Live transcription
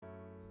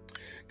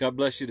God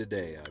bless you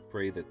today. I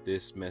pray that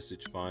this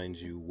message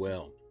finds you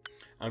well.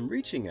 I'm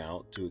reaching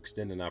out to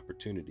extend an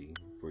opportunity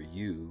for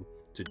you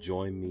to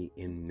join me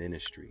in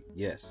ministry.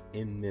 Yes,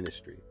 in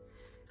ministry.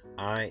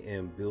 I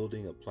am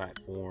building a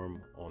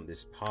platform on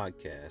this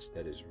podcast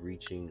that is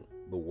reaching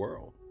the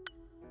world.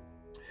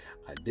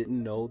 I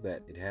didn't know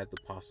that it had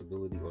the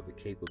possibility or the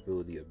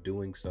capability of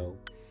doing so,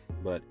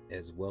 but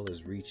as well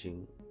as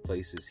reaching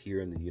places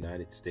here in the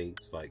United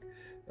States like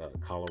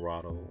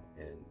Colorado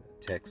and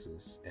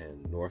Texas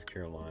and North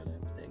Carolina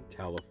and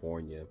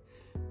California,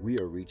 we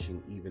are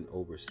reaching even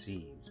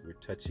overseas. We're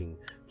touching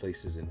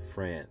places in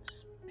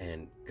France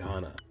and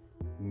Ghana.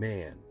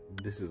 Man,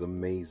 this is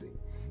amazing.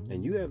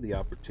 And you have the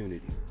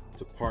opportunity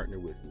to partner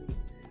with me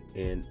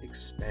in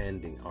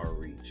expanding our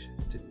reach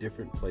to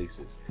different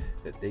places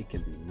that they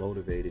can be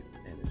motivated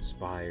and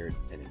inspired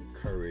and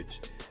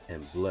encouraged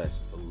and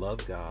blessed to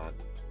love God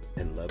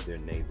and love their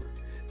neighbor.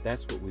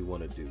 That's what we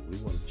want to do. We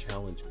want to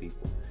challenge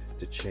people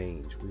to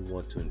change. We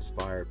want to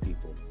inspire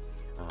people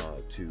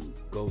to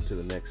go to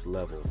the next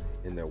level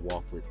in their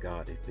walk with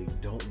God. If they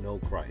don't know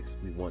Christ,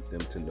 we want them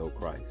to know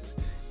Christ.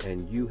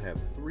 And you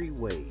have 3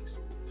 ways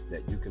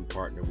that you can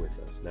partner with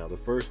us. Now, the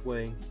first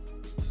way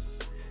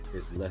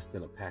is less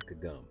than a pack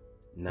of gum,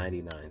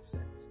 99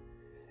 cents.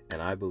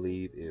 And I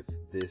believe if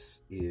this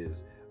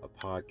is a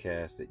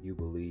podcast that you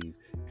believe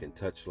can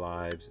touch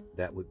lives,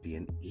 that would be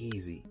an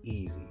easy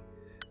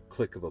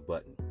click of a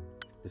button.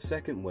 The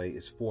second way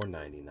is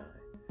 $4.99.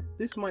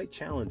 This might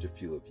challenge a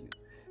few of you.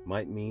 It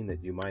might mean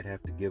that you might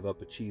have to give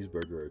up a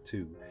cheeseburger or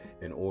 2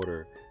 in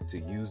order to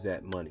use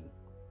that money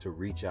to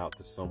reach out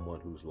to someone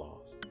who's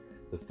lost.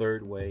 The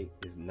third way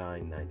is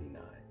 $9.99.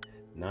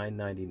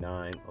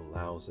 $9.99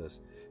 allows us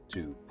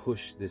to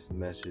push this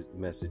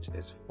message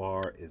as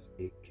far as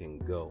it can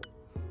go.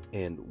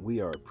 And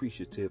we are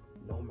appreciative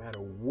no matter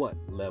what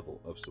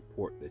level of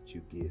support that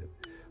you give.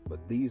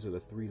 But these are the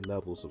 3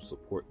 levels of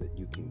support that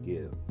you can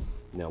give.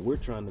 Now, we're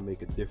trying to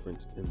make a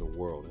difference in the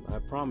world. And I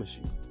promise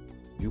you,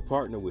 you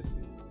partner with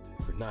me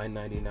for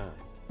 $9.99,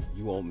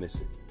 you won't miss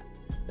it.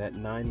 That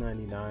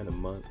 $9.99 a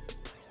month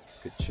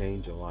could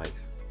change your life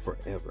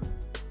forever.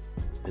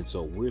 And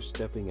so we're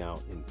stepping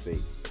out in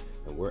faith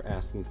and we're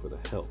asking for the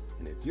help.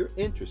 And if you're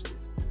interested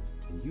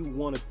and you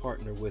want to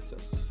partner with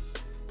us,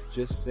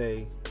 just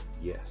say,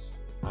 yes,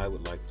 I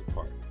would like to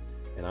partner.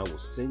 And I will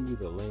send you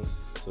the link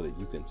so that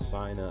you can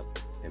sign up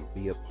and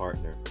be a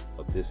partner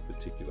of this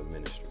particular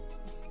ministry.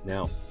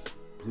 Now,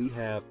 we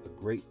have a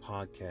great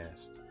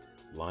podcast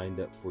lined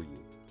up for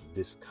you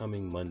this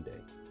coming Monday.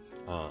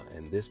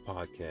 And this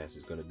podcast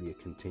is going to be a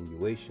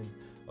continuation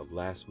of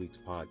last week's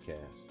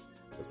podcast.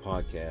 The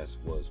podcast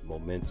was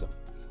Momentum.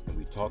 And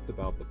we talked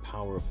about the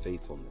power of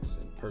faithfulness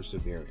and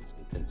perseverance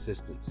and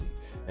consistency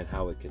and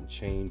how it can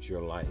change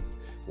your life.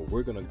 Well,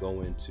 we're going to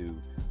go into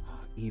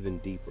even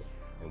deeper,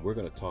 and we're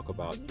going to talk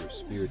about your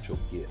spiritual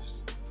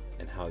gifts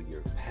and how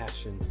your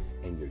passion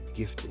and your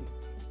gifting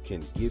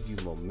can give you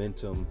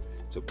momentum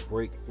to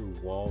break through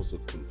walls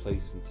of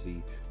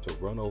complacency, to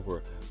run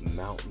over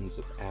mountains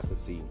of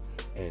apathy,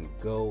 and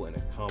go and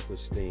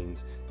accomplish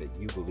things that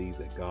you believe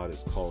that God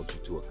has called you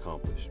to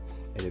accomplish.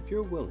 And if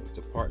you're willing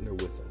to partner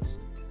with us,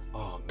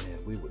 oh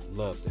man, we would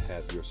love to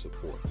have your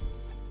support.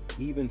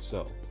 Even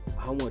so,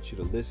 I want you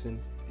to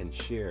listen and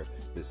share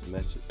this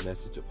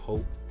message of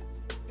hope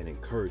and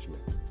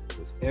encouragement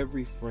with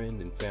every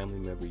friend and family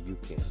member you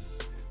can.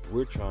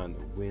 We're trying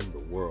to win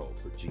the world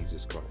for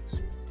Jesus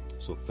Christ.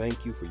 So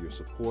thank you for your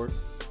support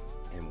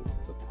and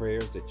the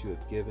prayers that you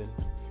have given,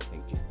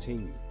 and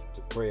continue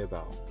to pray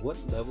about what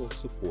level of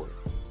support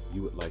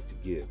you would like to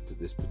give to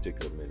this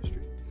particular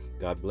ministry.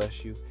 God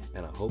bless you,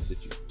 and I hope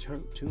that you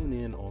tune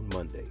in on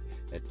Monday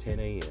at 10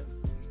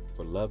 a.m.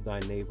 for Love Thy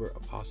Neighbor,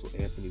 Apostle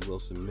Anthony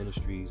Wilson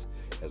Ministries,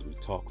 as we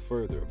talk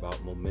further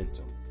about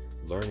momentum,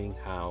 learning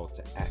how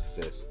to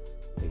access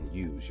and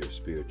use your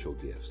spiritual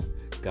gifts.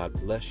 God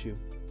bless you,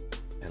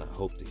 and I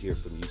hope to hear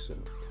from you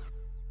soon.